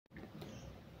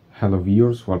Hello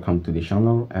viewers, welcome to the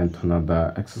channel and to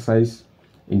another exercise.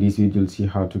 In this video, you'll see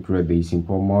how to create a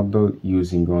simple model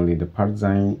using only the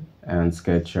PartDesign and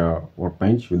Sketcher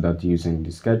workbench without using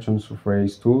the Sketch and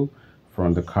Surface tool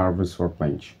from the Canvas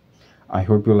workbench. I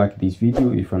hope you like this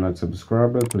video. If you're not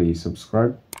subscribed, please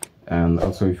subscribe. And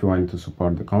also, if you want to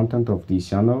support the content of this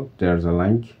channel, there's a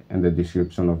link in the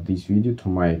description of this video to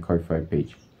my Ko-fi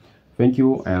page. Thank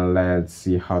you, and let's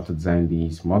see how to design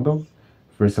this model.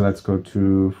 First, let's go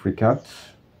to FreeCAD.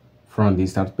 From the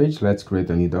start page, let's create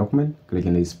a new document. Click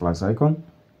on this plus icon,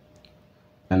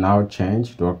 and now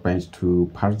change the workbench to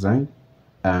PartDesign,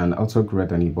 and also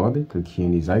create a new body. Click here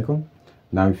on this icon.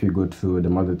 Now, if you go to the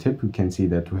model tab, you can see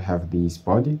that we have this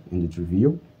body in the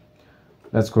view.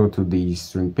 Let's go to the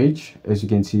string page. As you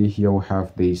can see here, we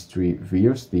have these three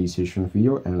views: the session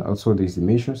view and also these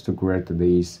dimensions to create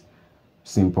this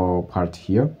simple part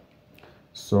here.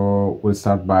 So we'll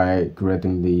start by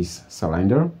creating this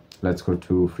cylinder. Let's go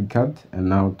to FreeCAD and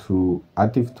now to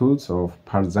active tools of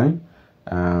PartDesign,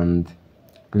 and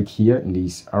click here in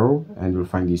this arrow and you'll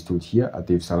find this tool here,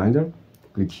 active cylinder.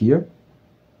 Click here,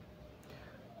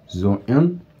 zoom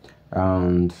in,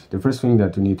 and the first thing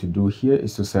that we need to do here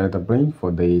is to select a plane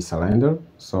for the cylinder.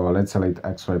 So let's select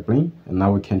XY plane, and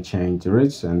now we can change the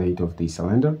radius and height of the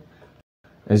cylinder.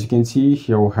 As you can see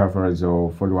here, we have a radius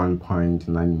of 41.9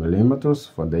 millimeters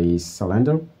for the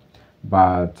cylinder,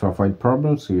 but to avoid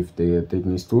problems with the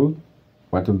thickness tool,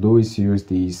 what we'll do is use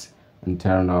these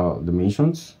internal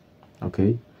dimensions.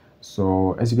 Okay,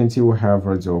 so as you can see, we have a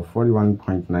radius of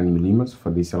 41.9 millimeters for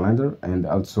the cylinder, and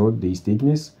also this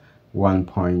thickness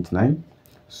 1.9.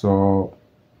 So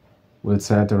we'll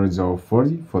set a radius of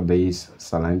 40 for this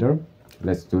cylinder.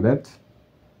 Let's do that.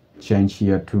 Change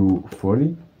here to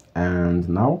 40. And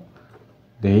now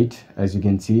the height, as you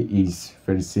can see, is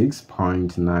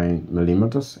 36.9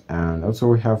 millimeters, and also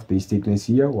we have this thickness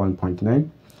here 1.9.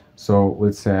 So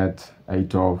we'll set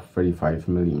height of 35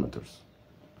 millimeters.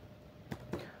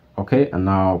 Okay, and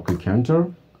now click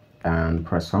enter and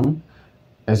press home.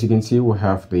 As you can see, we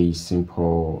have the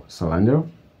simple cylinder,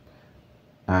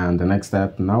 and the next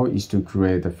step now is to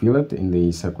create a fillet in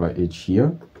the circular edge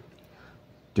here.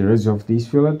 The radius of this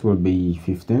fillet will be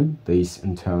 15. This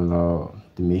internal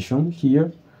dimension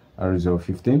here, a radius of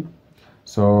 15.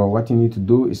 So what you need to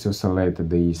do is to select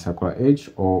the circular edge,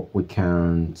 or we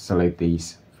can select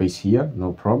this face here,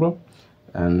 no problem.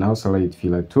 And now select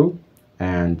fillet tool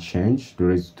and change the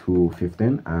radius to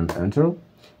 15 and enter.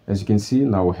 As you can see,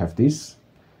 now we have this.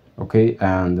 Okay,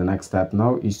 and the next step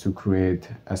now is to create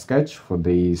a sketch for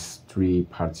these three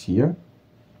parts here.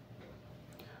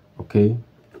 Okay,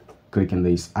 click on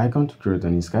this icon to create a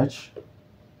new sketch.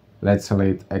 Let's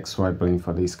select XY plane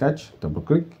for this sketch, double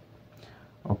click.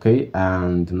 Okay,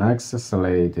 and next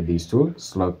select this tool,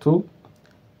 slot tool.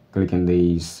 Click on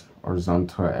this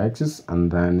horizontal axis and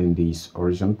then in this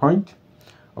origin point.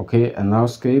 Okay, and now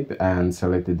escape and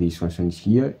select this constraint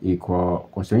here, equal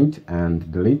constraint,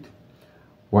 and delete.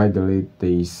 Why delete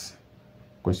this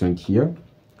constraint here?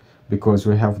 Because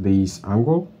we have this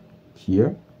angle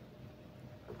here.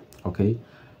 Okay,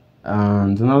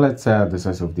 and now let's add the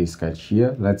size of this sketch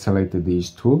here. Let's select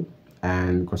this tool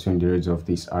and constrain the radius of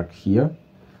this arc here.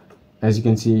 As you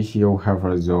can see here, we have a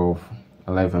radius of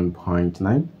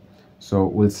 11.9. So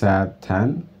we'll set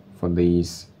 10 for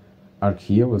this arc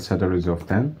here. We'll set a radius of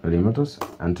 10 millimeters.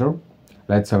 Enter.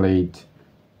 Let's select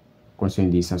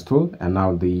constrain distance tool, and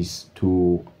now these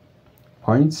 2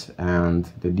 points and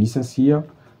the distance here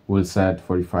we'll set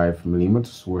 45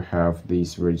 millimeters. We have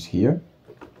this radius here.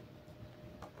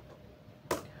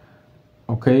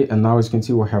 Okay, and now as you can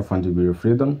see, we have 1 degree of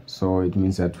freedom, so it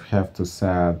means that we have to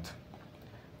set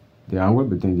the angle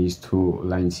between these two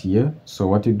lines here. So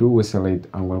what you do, we select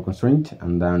angle constraint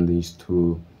and then these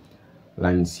two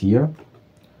lines here.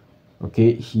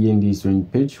 Okay, here in this drawing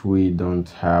page we don't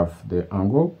have the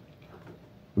angle.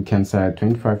 We can set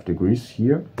 25 degrees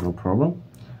here, no problem.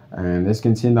 And as you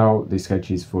can see, now the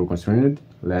sketch is full constrained.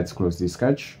 Let's close this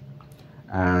sketch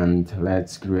and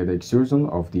let's create the extrusion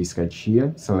of this sketch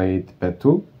here. Select pad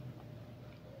tool.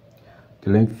 The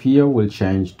length here will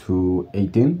change to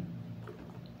 18.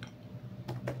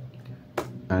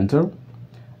 Enter.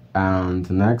 And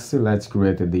next, let's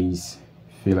create this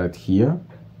fillet here.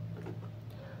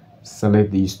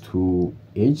 Select these two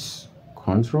edges,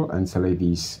 control, and select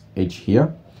this edge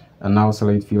here. And now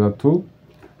select fillet tool.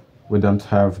 We don't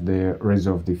have the radius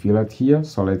of the fillet here,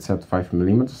 so let's set 5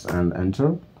 millimeters and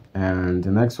enter. And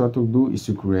the next what we'll do is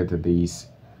to create this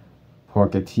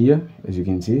pocket here. As you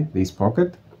can see, this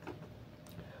pocket.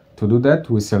 To do that,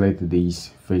 we select this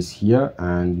face here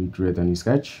and we create a new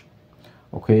sketch.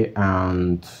 Okay,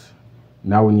 and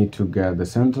Now we need to get the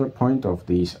center point of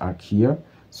this arc here.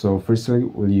 So firstly,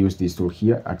 we'll use this tool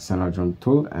here, external jump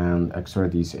tool, and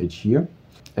extract this edge here.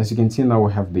 As you can see, now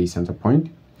we have the center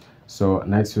point. So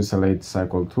next we select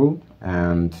cycle tool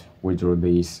and we draw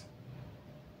this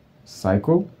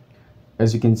cycle.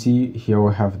 As you can see here,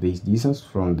 we have this distance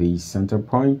from the center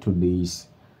point to this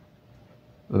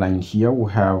line here.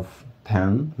 We have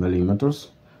 10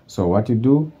 millimeters. So what you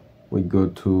do, we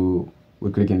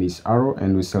click on this arrow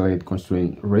and we select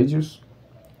constraint radius,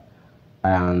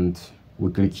 and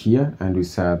we click here and we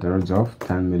set a radius of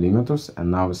 10 millimeters,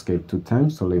 and now escape 2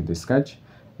 times to leave the sketch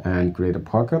and create a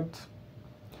pocket,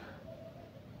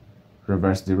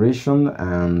 reverse duration,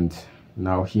 and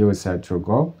now here we set your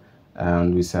goal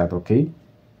and we set OK.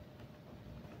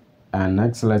 And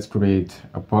next, let's create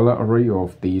a polar array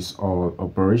of these all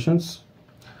operations.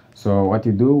 So what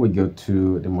you do, we go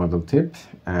to the model tip,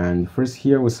 and first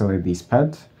here we select this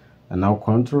pad, and now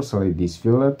control select this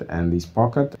fillet and this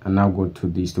pocket, and now go to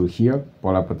this tool here,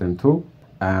 polar pattern tool.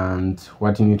 And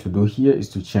what you need to do here is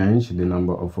to change the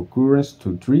number of occurrence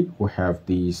to 3. We have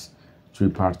these 3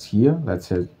 parts here. Let's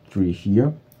say 3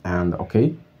 here, and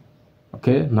OK.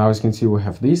 Okay, now as you can see, we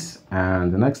have this,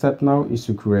 and the next step now is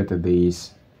to create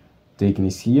this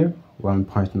thickness here,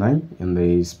 1.9 in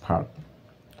this part.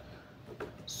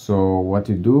 So what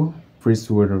you do, first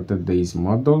we rotate this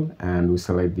model and we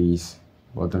select this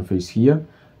bottom face here,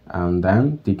 and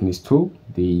then thickness tool,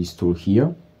 this tool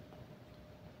here.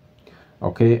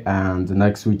 Okay, and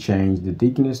next we change the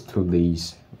thickness to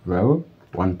this value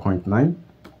 1.9.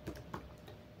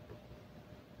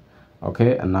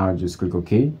 Okay, and now just click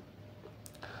OK.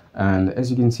 And as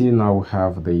you can see, now we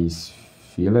have these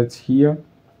fillets here.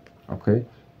 Okay,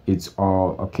 it's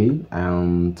all okay.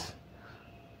 And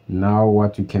now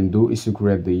what you can do is to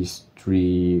create these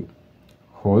 3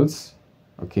 holes.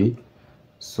 Okay,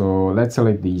 so let's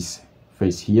select this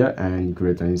face here and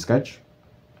create a new sketch.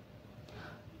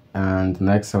 And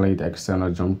next select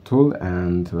external jump tool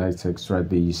and let's extract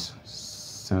this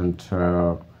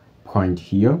center point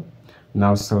here.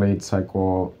 Now select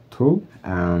cycle tool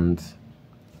and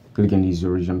click on this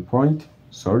origin point,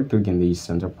 click on this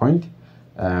center point,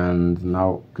 and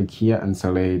now click here and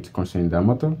select constraint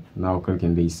diameter. Now click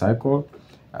on this cycle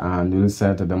and we'll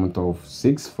set a diameter of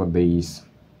 6 for this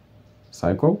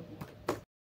cycle,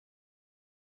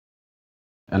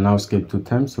 and now escape 2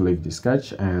 times to leave the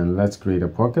sketch, and let's create a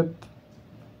pocket.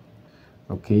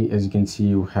 Okay, as you can see,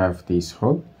 you have this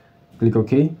hole. Click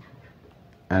OK,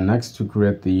 and next to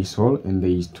create this hole in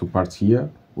these 2 parts here,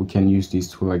 we can use this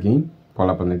tool again,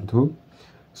 polar pattern tool.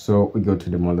 So we go to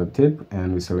the model tip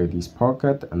and we select this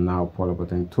pocket, and now polar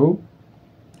pattern tool,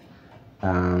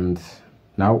 and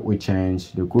now we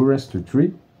change the occurrence to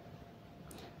 3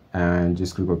 and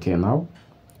just click OK now.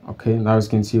 Okay, now as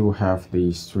you can see, we have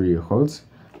these 3 holes,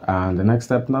 and the next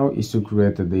step now is to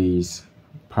create this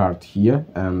part here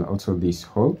and also this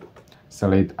hole.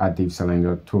 Select additive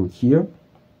cylinder tool here,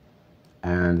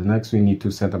 and next we need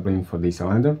to set a plane for this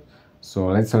cylinder. So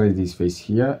let's select this face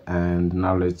here, and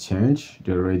now let's change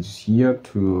the radius here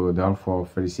to the alpha of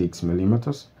 36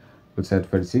 millimeters. We'll set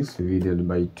 36 divided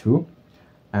by 2,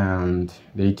 and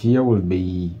the height here will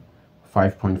be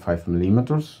 5.5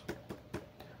 millimeters.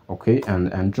 Okay,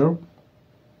 and enter.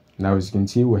 Now as you can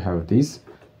see, we have this,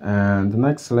 and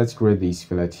next let's create this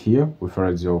fillet here with a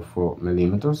radius of 4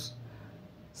 millimeters.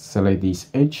 Select this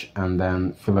edge and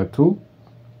then fillet tool,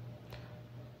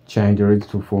 change the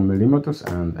radius to 4 millimeters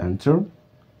and enter.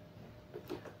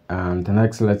 And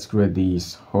next let's create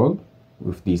this hole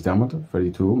with this diameter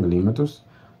 32 millimeters.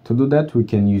 To do that, we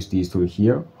can use this tool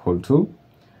here, hole tool.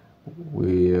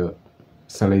 We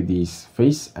select this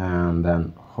face and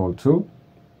then hole tool.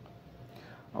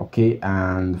 Okay,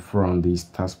 and from this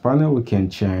task panel we can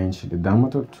change the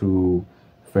diameter to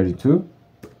 32.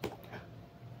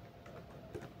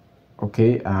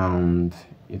 Okay, and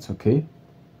it's okay.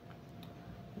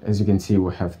 As you can see,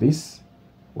 we have this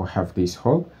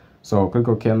hole. So click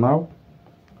OK now,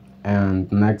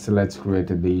 and next let's create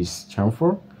this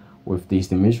chamfer with this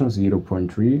dimension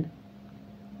 0.3.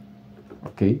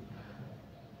 Okay,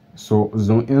 so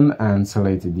zoom in and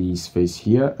select this face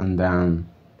here, and then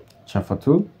chamfer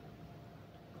tool,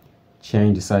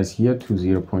 change the size here to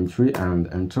 0.3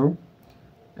 and enter.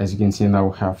 As you can see, now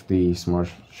we have the smart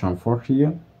chamfer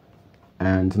here.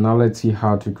 And now let's see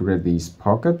how to create this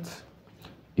pocket.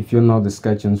 If you know the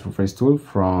sketch interface tool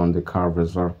from the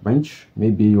Carver's workbench,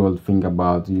 maybe you will think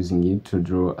about using it to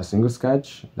draw a single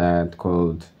sketch that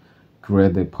could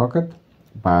create a pocket,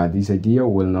 but this idea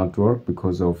will not work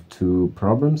because of 2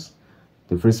 problems.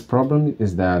 The first problem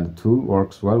is that the tool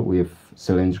works well with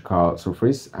cylindrical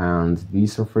surface, and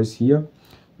this surface here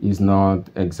is not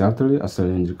exactly a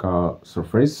cylindrical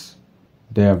surface.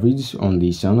 There are videos on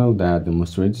this channel that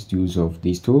demonstrates the use of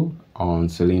this tool on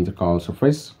cylindrical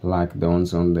surface like the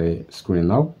ones on the screen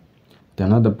now. The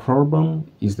another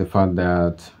problem is the fact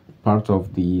that part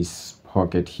of this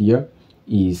pocket here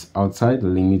is outside the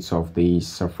limits of the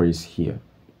surface here.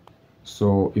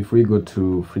 So if we go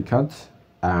to FreeCAD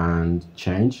and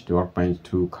change the workbench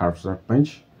to curved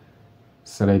workbench,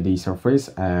 select the surface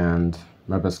and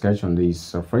map a sketch on this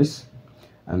surface,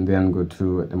 and then go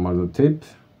to the model tab,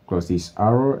 close this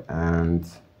arrow and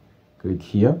click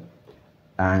here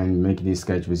and make this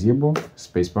sketch visible,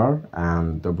 spacebar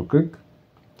and double click,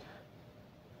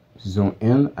 zoom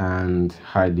in and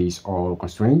hide these all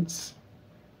constraints,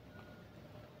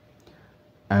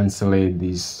 and select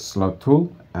this slot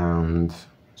tool and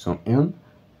zoom in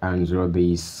and draw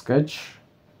this sketch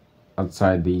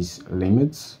outside these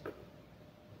limits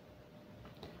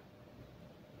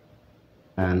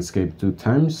and escape 2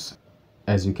 times.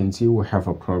 As you can see, we have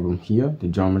a problem here. The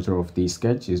geometry of this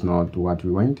sketch is not what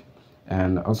we want.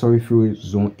 And also if we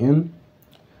zoom in,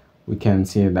 we can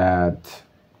see that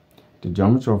the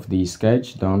geometry of the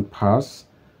sketch don't pass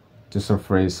the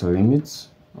surface limits.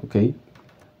 Okay,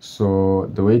 so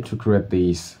the way to create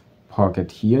this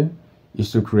pocket here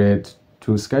is to create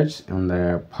 2 sketches on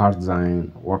the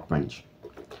PartDesign workbench.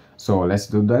 So let's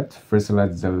do that. First,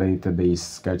 let's delete this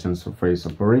sketch and surface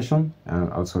operation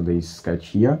and also this sketch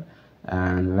here,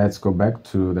 and let's go back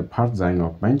to the PartDesign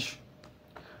workbench.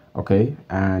 Okay,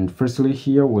 and firstly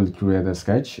here we'll create a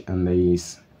sketch and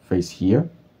this face here.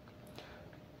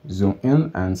 Zoom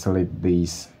in and select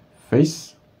this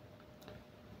face,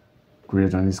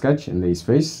 create on the sketch and this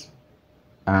face,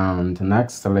 and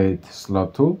next select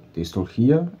slot tool, this tool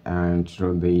here, and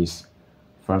draw this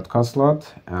vertical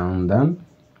slot, and then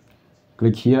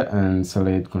click here and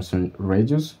select constraint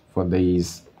radius. For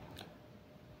this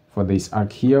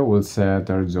arc here, we'll set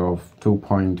a radius of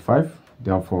 2.5,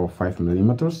 therefore 5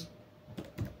 millimeters.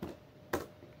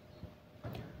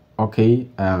 Okay,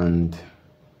 and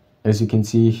as you can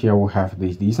see here, we have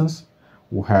this distance.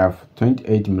 We have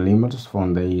 28 millimeters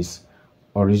from this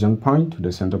origin point to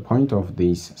the center point of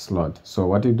this slot. So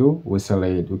what we do, we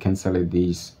can select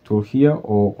this tool here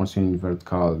or constraint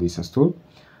vertical distance tool,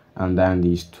 and then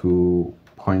these 2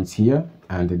 points here,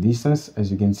 and the distance,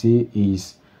 as you can see,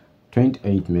 is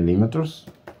 28 millimeters.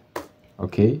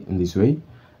 Okay, in this way.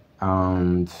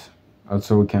 And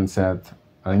also we can set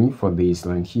a limit for this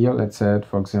line here. Let's set,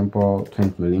 for example,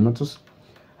 20 millimeters,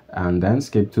 and then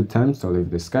escape 2 times to leave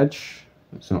the sketch,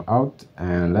 zoom out,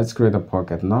 and let's create a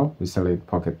pocket now. We select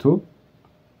pocket tool.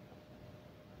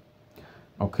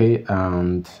 Okay,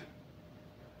 and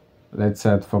let's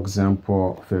set, for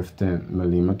example, 15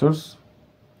 millimeters.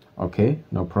 Okay,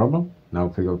 no problem. Now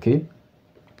click OK.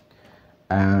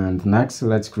 And next,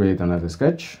 let's create another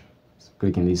sketch.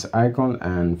 Clicking this icon,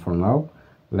 and for now,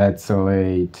 let's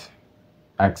select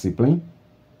axis plane.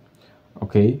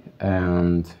 Okay,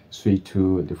 and switch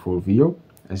to the full view.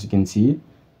 As you can see,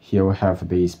 here we have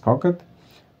this pocket,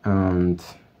 and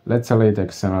let's select the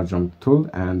external jump tool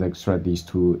and extract these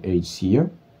 2 edges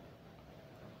here.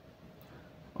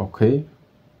 Okay.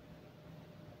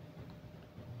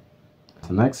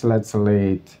 Next, let's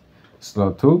select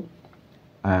slot tool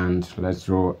and let's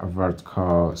draw a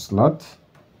vertical slot.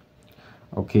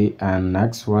 Okay, and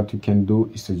next what you can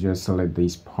do is to just select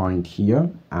this point here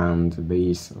and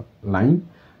this line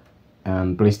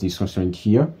and place this constraint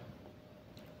here.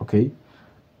 Okay,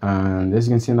 and as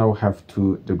you can see, now we have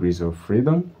 2 degrees of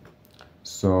freedom.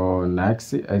 So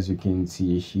next, as you can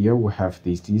see here, we have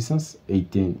this distance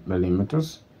 18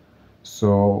 millimeters.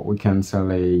 So we can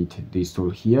select this tool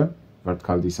here,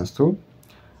 vertical distance tool,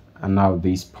 and now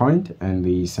this point and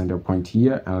the center point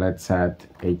here, and let's set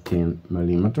 18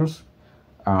 millimeters.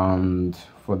 And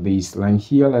for this line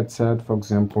here, let's set, for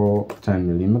example, 10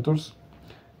 millimeters,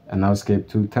 and now escape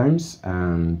 2 times,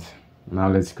 and now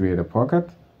let's create a pocket.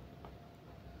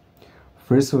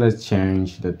 First, let's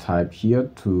change the type here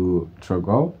to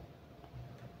triangle.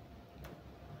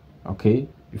 Okay,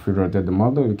 if we rotate the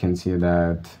model, you can see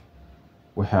that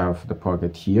we have the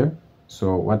pocket here.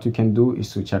 So what you can do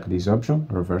is to check this option,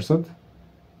 reverse it,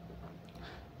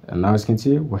 and now as you can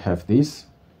see, we have this.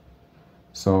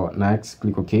 So next,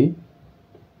 click OK,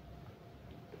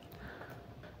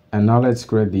 and now let's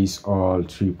create these all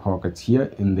 3 pockets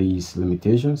here in this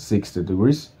limitation 60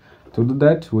 degrees. To do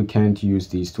that, we can't use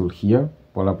this tool here,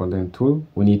 polar point tool.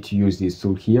 We need to use this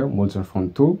tool here,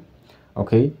 multi-form tool.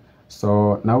 Okay,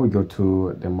 so now we go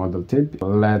to the model tab.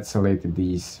 Let's select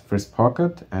this first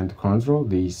pocket and control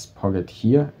this pocket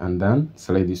here, and then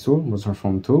select this tool,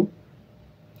 multi-form tool,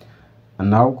 And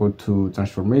now go to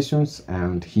transformations,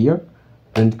 and here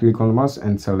then click on mouse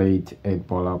and select add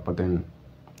polar button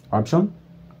option.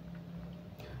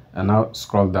 And now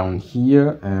scroll down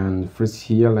here, and first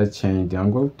here let's change the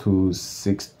angle to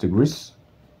 6 degrees.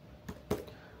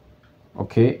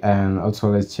 Okay, and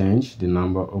also let's change the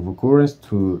number of occurrence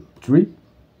to 3.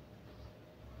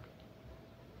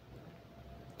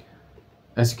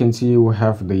 As you can see, we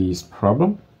have this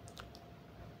problem.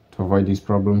 To avoid this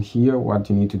problem here, what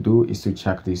you need to do is to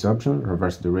check this option,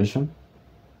 reverse duration.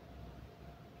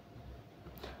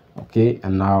 Okay,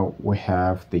 and now we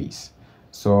have this.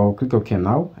 So click OK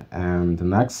now, and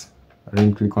next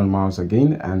then click on mouse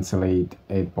again and select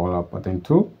add polar button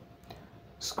tool.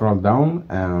 Scroll down,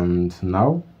 and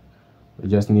now we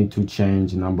just need to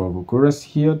change the number of occurrence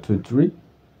here to 3.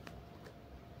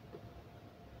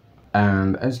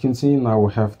 And as you can see, now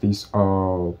we have these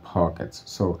all pockets.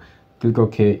 So click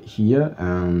OK here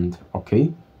and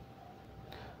OK.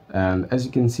 And as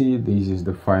you can see, this is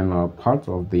the final part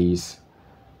of this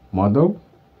model.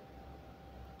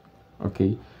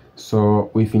 Okay, so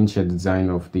we finished the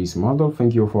design of this model.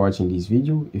 Thank you for watching this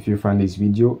video. If you find this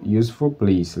video useful,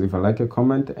 please leave a like, a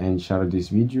comment, and share this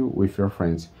video with your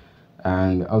friends.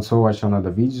 And also watch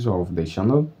another videos of the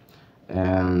channel.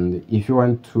 And if you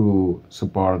want to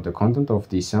support the content of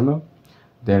this channel,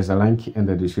 there's a link in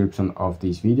the description of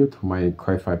this video to my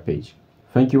Ko-fi page.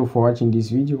 Thank you for watching this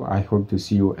video. I hope to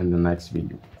see you in the next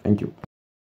video. Thank you.